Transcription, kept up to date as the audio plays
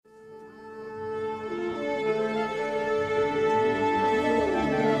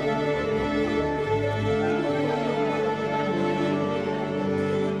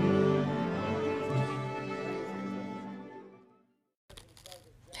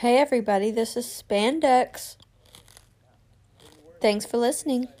Hey everybody, this is Spandex. Thanks for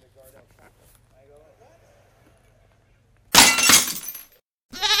listening.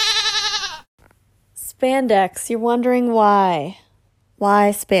 Spandex, you're wondering why?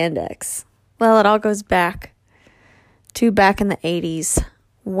 Why spandex? Well, it all goes back in the 80s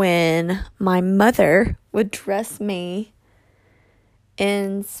when my mother would dress me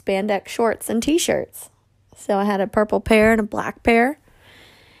in spandex shorts and t-shirts. So I had a purple pair and a black pair.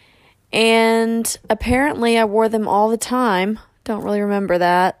 And apparently I wore them all the time. Don't really remember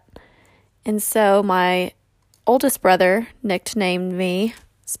that. And so my oldest brother nicknamed me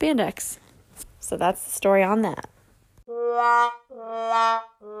Spandex. So that's the story on that.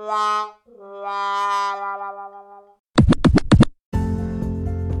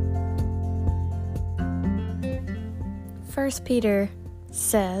 1 Peter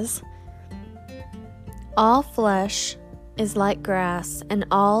says, all flesh is like grass, and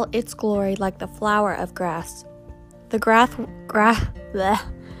all its glory like the flower of grass. The grass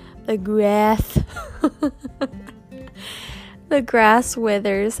the grass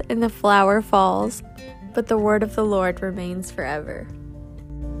withers and the flower falls, but the word of the Lord remains forever.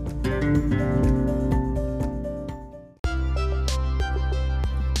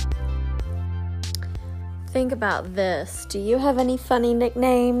 Think about this. Do you have any funny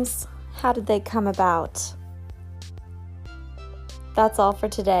nicknames? How did they come about? That's all for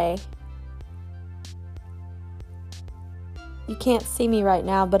today. You can't see me right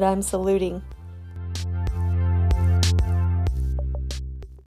now, but I'm saluting.